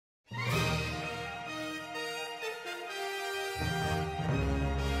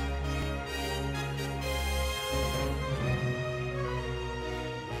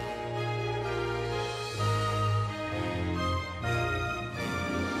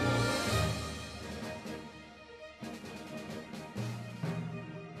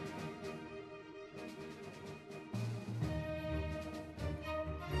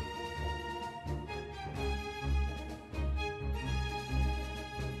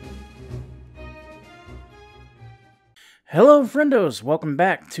Hello, friendos! Welcome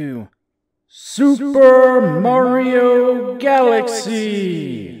back to Super Mario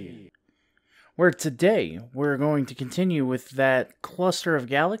Galaxy! Where today we're going to continue with that cluster of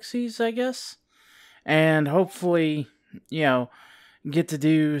galaxies, I guess, and hopefully, get to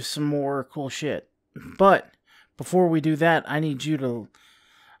do some more cool shit. But before we do that, I need you to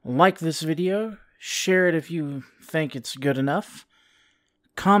like this video, share it if you think it's good enough,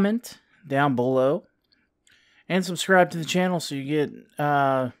 comment down below, and subscribe to the channel so you get,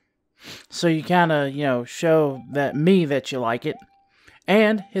 so you kind of, show that you like it.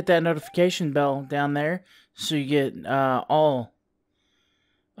 And hit that notification bell down there so you get all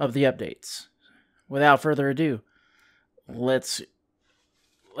of the updates. Without further ado, let's,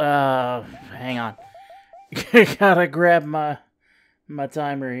 hang on. Gotta grab my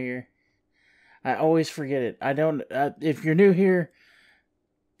timer here. I always forget it. I don't, if you're new here,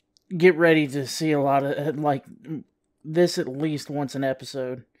 get ready to see a lot of, like, this at least once an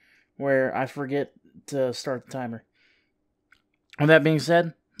episode, where I forget to start the timer. With that being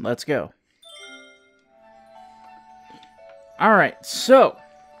said, let's go. Alright, so,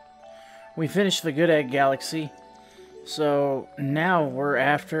 we finished the Good Egg Galaxy, so now we're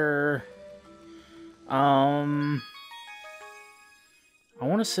after, I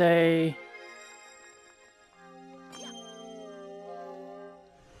want to say...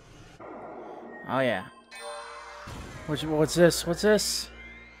 Oh, yeah. What's this? What's this?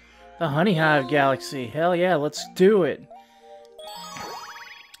 The Honey Hive Galaxy. Hell yeah, let's do it.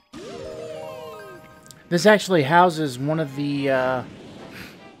 This actually houses one of the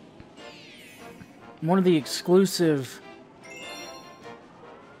exclusive...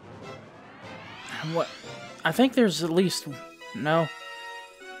 What? I think there's at least... No.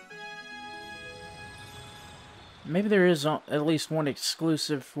 Maybe there is at least one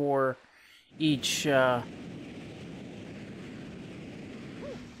exclusive for... each, oh,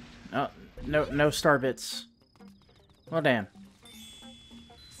 no star bits. Well, damn.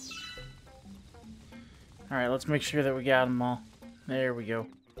 Alright, let's make sure that we got them all. There we go.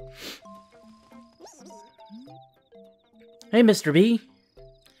 Hey, Mr. B.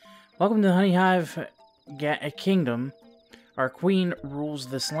 Welcome to the Honey Hive Kingdom. Our queen rules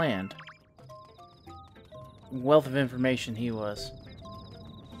this land. Wealth of information he was.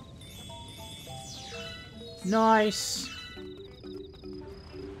 Nice!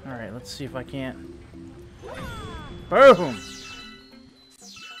 Alright, let's see if I can't... Boom!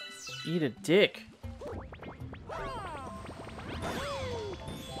 Eat a dick.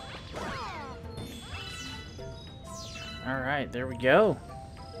 Alright, there we go.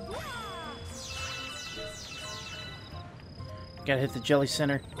 Gotta hit the jelly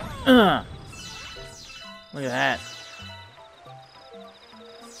center. Look at that.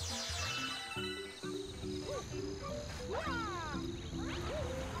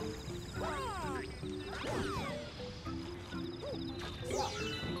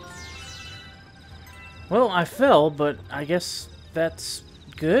 Well, I fell, but I guess that's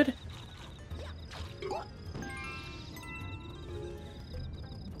good?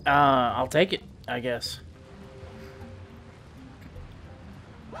 I'll take it, I guess.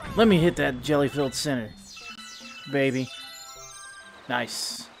 Let me hit that jelly-filled center, baby.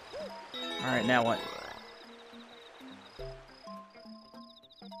 Nice. Alright, now what?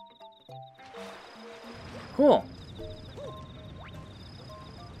 Cool.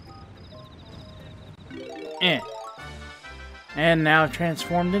 And now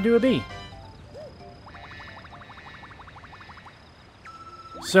transformed into a bee.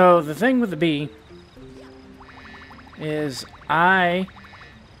 So, the thing with the bee is I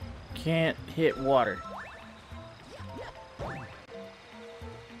can't hit water.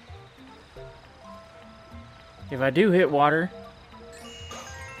 If I do hit water,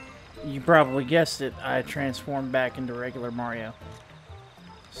 you probably guessed it, I transformed back into regular Mario.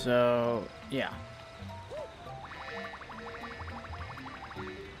 So, yeah.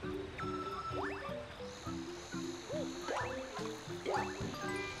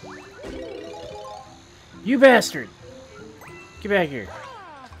 You bastard! Get back here.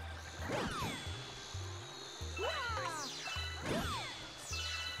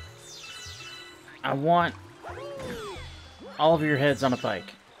 I want all of your heads on a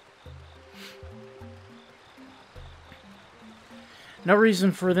pike. No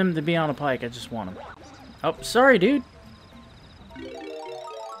reason for them to be on a pike, I just want them. Oh, sorry, dude.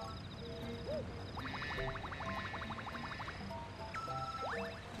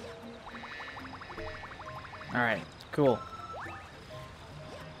 Alright, cool.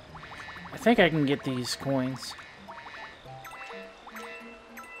 I think I can get these coins.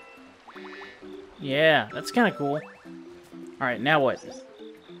 Yeah, that's kind of cool. Alright, now what?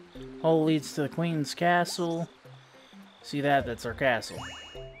 Hole leads to the Queen's castle. See that? That's our castle.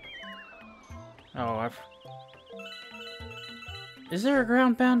 Oh, is there a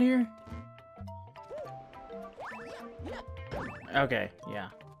ground pound here? Okay, yeah.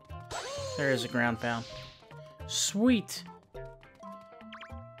 There is a ground pound. Sweet!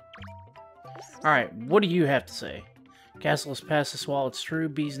 Alright, what do you have to say? Castle is past this wall, it's true,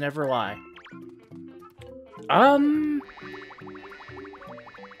 bees never lie.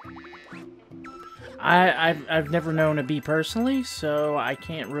 I've never known a bee personally, so I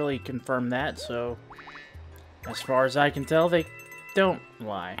can't really confirm that, so as far as I can tell, they don't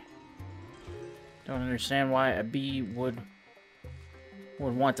lie. Don't understand why a bee would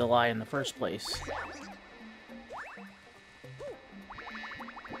want to lie in the first place.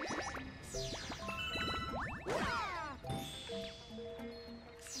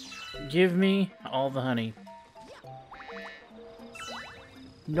 Give me all the honey.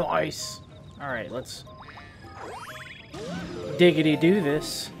 Nice! Alright, let's diggity do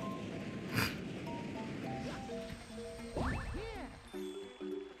this.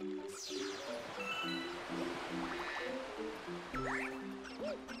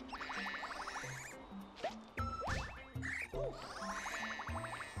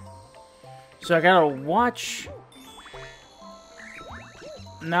 So I gotta watch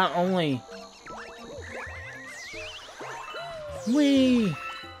not only... Whee!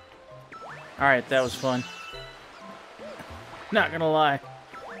 Alright, that was fun. Not gonna lie.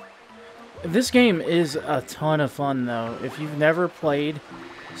 This game is a ton of fun, though. If you've never played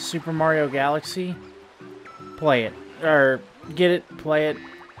Super Mario Galaxy, play it. Or, get it, play it.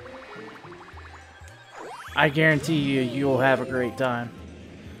 I guarantee you, you'll have a great time.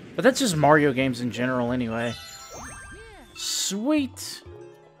 But that's just Mario games in general, anyway. Sweet!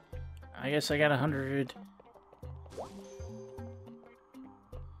 I guess I got 100.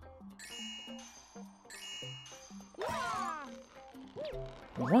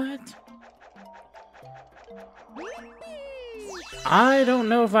 What? I don't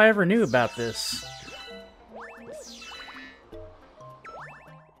know if I ever knew about this.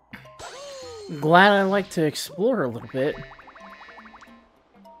 Glad I like to explore a little bit.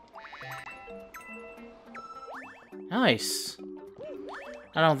 Nice.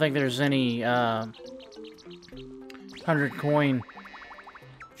 I don't think there's any 100 coin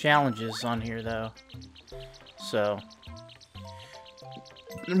challenges on here, though. So,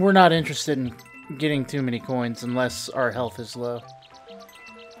 we're not interested in getting too many coins unless our health is low.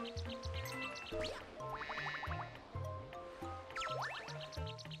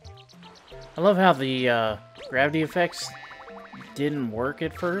 I love how the gravity effects didn't work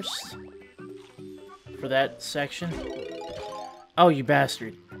at first for that section. Oh, you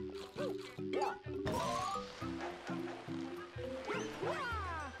bastard.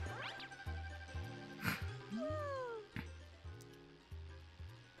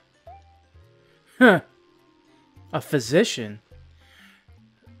 Huh. A physician.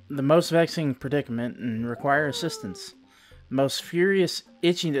 The most vexing predicament and require assistance. The most furious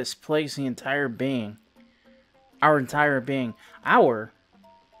itchiness plagues the entire being. Our entire being. Our?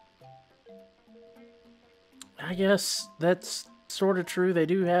 I guess that's sort of true. They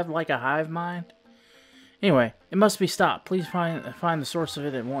do have like a hive mind. Anyway, it must be stopped. Please find the source of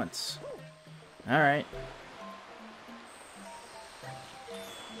it at once. Alright.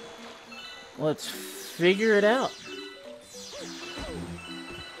 Let's figure it out.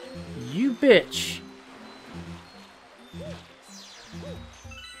 You bitch.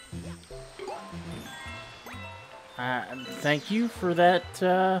 Thank you for that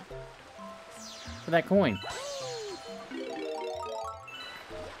coin.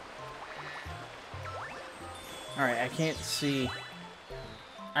 Alright, I can't see.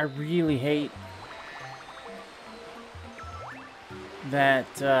 I really hate that,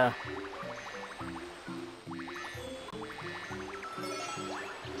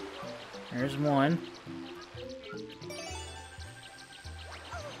 there's one.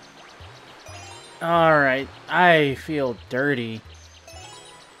 Alright, I feel dirty.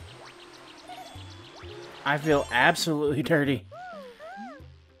 I feel absolutely dirty.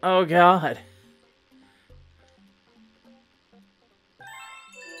 Oh god.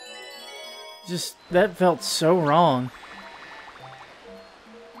 Just, that felt so wrong.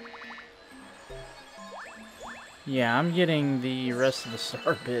 Yeah, I'm getting the rest of the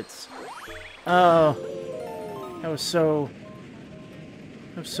star bits. Oh, that was so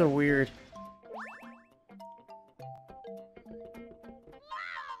weird.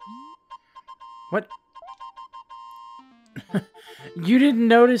 What? You didn't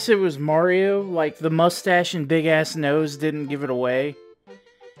notice it was Mario? Like, the mustache and big-ass nose didn't give it away?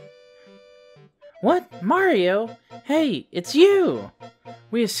 What? Mario? Hey, it's you!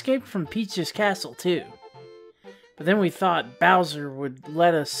 We escaped from Peach's castle, too. But then we thought Bowser would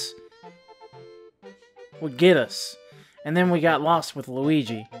get us. And then we got lost with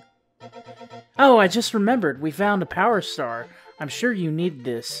Luigi. Oh, I just remembered. We found a power star. I'm sure you need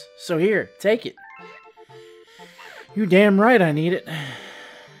this. So here, take it. You damn right I need it.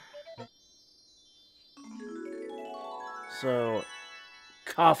 So,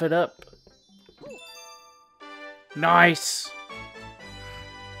 cough it up. Nice!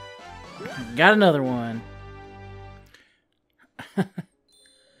 Got another one.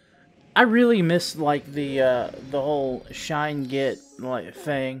 I really missed, like, the whole shine get, like,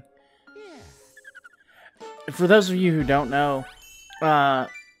 thing. For those of you who don't know,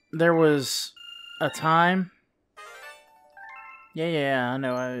 there was a time... Yeah, I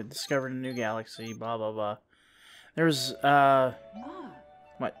know, I discovered a new galaxy, blah, blah, blah. There was,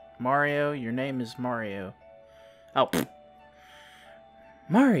 what? Mario? Your name is Mario. Oh, pfft.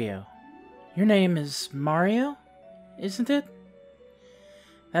 Mario. Your name is Mario? Isn't it?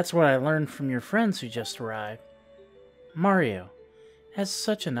 That's what I learned from your friends who just arrived. Mario has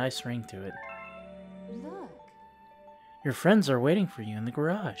such a nice ring to it. Look. Your friends are waiting for you in the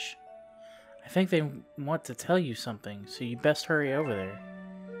garage. I think they want to tell you something, so you best hurry over there.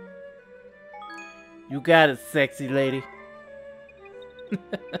 You got it, sexy lady.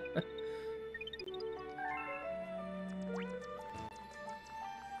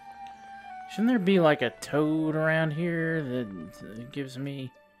 Shouldn't there be like a toad around here that gives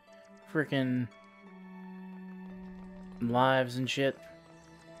me frickin' lives and shit?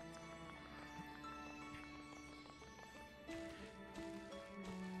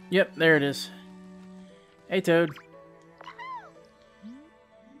 Yep, there it is. Hey, Toad.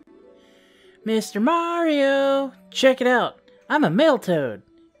 Mr. Mario! Check it out! I'm a male toad,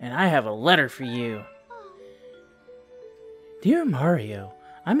 and I have a letter for you. Dear Mario,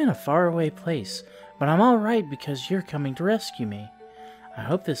 I'm in a faraway place, but I'm alright because you're coming to rescue me. I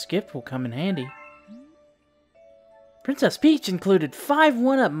hope this gift will come in handy. Princess Peach included 5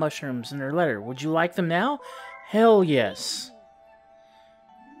 1-up mushrooms in her letter. Would you like them now? Hell yes.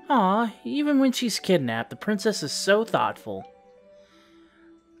 Aw, even when she's kidnapped, the princess is so thoughtful.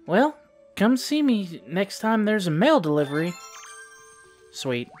 Well, come see me next time there's a mail delivery.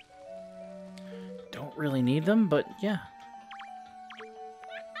 Sweet. Don't really need them, but yeah.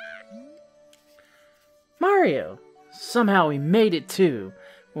 Mario! Somehow we made it too.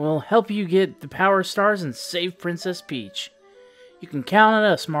 We'll help you get the power stars and save Princess Peach. You can count on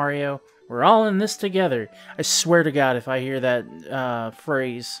us, Mario. We're all in this together. I swear to God, if I hear that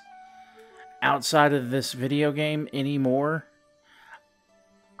phrase outside of this video game anymore,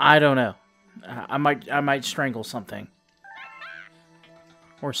 I don't know. I might strangle something.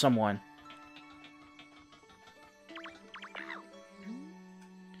 Or someone.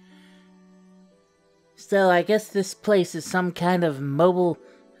 So I guess this place is some kind of mobile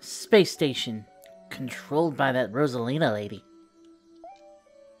space station controlled by that Rosalina lady.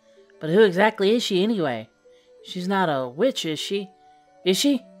 But who exactly is she anyway? She's not a witch, is she? Is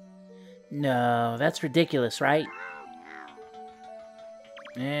she? No, that's ridiculous, right?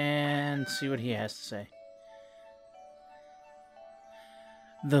 And see what he has to say.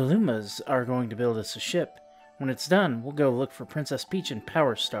 The Lumas are going to build us a ship. When it's done, we'll go look for Princess Peach and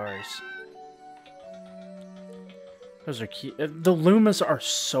Power Stars. Those are cute. The Lumas are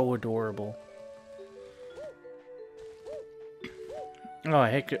so adorable. Oh,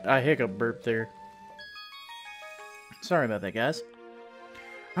 I hiccup burp there. Sorry about that, guys.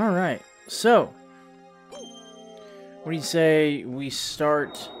 Alright, so. What do you say we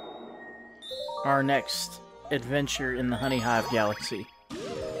start our next adventure in the Honey Hive Galaxy?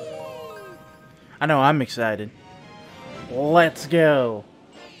 I know, I'm excited. Let's go!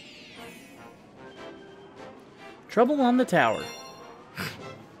 Trouble on the Tower.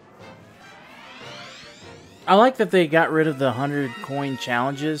 I like that they got rid of the 100 coin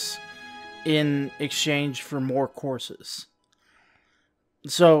challenges in exchange for more courses.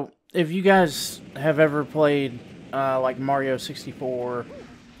 So, if you guys have ever played like Mario 64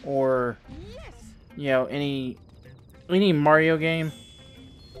 or you know any Mario game,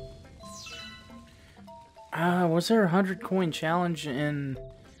 was there a 100 coin challenge in,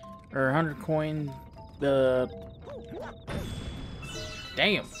 or 100 coin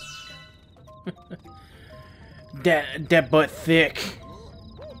damn. that butt thick.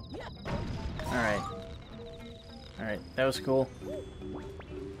 Alright. Alright, that was cool.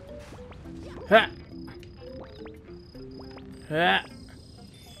 Ha! Got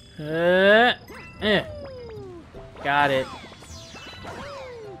it.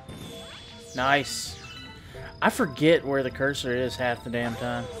 Nice. I forget where the cursor is half the damn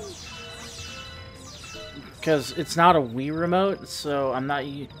time. Because it's not a Wii remote, so I'm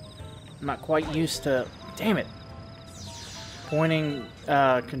not quite used to... Damn it. Pointing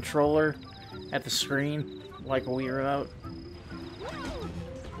controller at the screen like a Wii remote.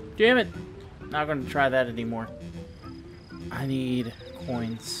 Damn it. Not going to try that anymore. I need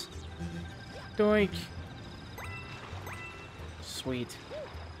coins. Doink. Sweet.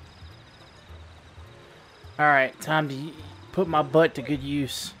 Alright, time to put my butt to good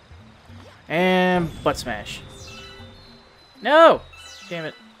use. And butt smash. No! Damn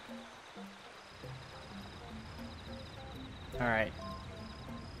it. Alright.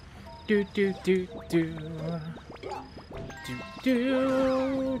 Do do do do. Do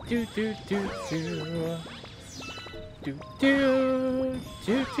do do do do do. Do do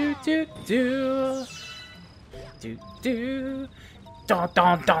do do do do. Do do. Don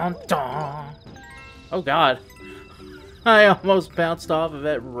don don don. Oh god. I almost bounced off of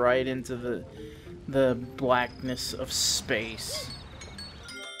it right into the blackness of space.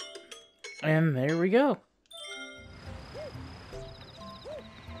 And there we go.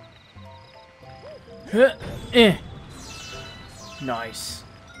 Nice.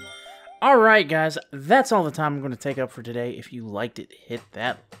 Alright guys, that's all the time I'm going to take up for today. If you liked it, hit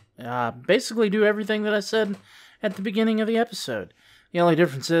that. Basically do everything that I said at the beginning of the episode. The only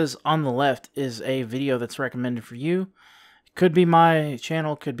difference is, on the left is a video that's recommended for you. It could be my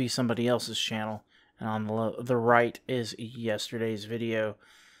channel, could be somebody else's channel. And on the right is yesterday's video.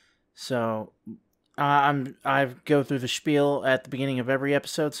 So, I go through the spiel at the beginning of every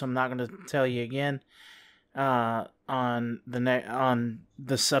episode, so I'm not going to tell you again. On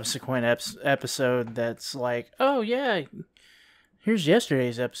the subsequent episode that's like, oh yeah, here's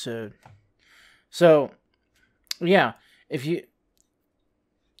yesterday's episode. So, yeah, if you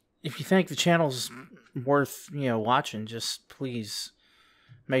think the channel's worth, watching, just please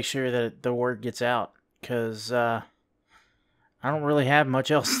make sure that the word gets out, because I don't really have much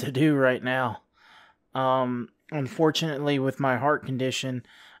else to do right now. Unfortunately, with my heart condition,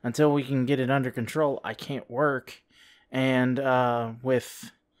 until we can get it under control, I can't work. And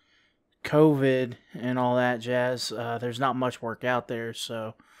with COVID and all that jazz, there's not much work out there.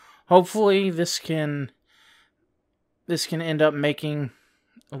 So hopefully this can end up making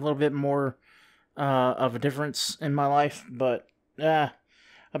a little bit more of a difference in my life. But I've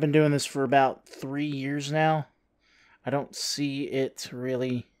been doing this for about 3 years now. I don't see it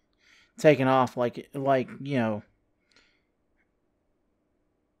really taking off like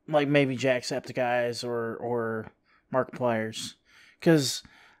maybe Jacksepticeye's or Markiplier's, because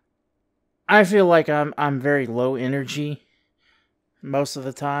I feel like I'm very low energy most of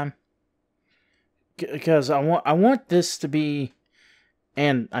the time, because I want this to be,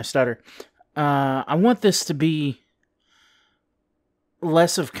 and I stutter, I want this to be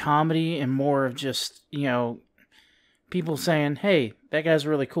less of comedy and more of just, people saying, hey, that guy's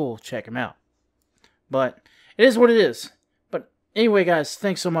really cool, check him out. But it is what it is. But anyway, guys,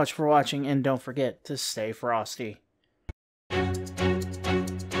 thanks so much for watching, and don't forget to stay frosty.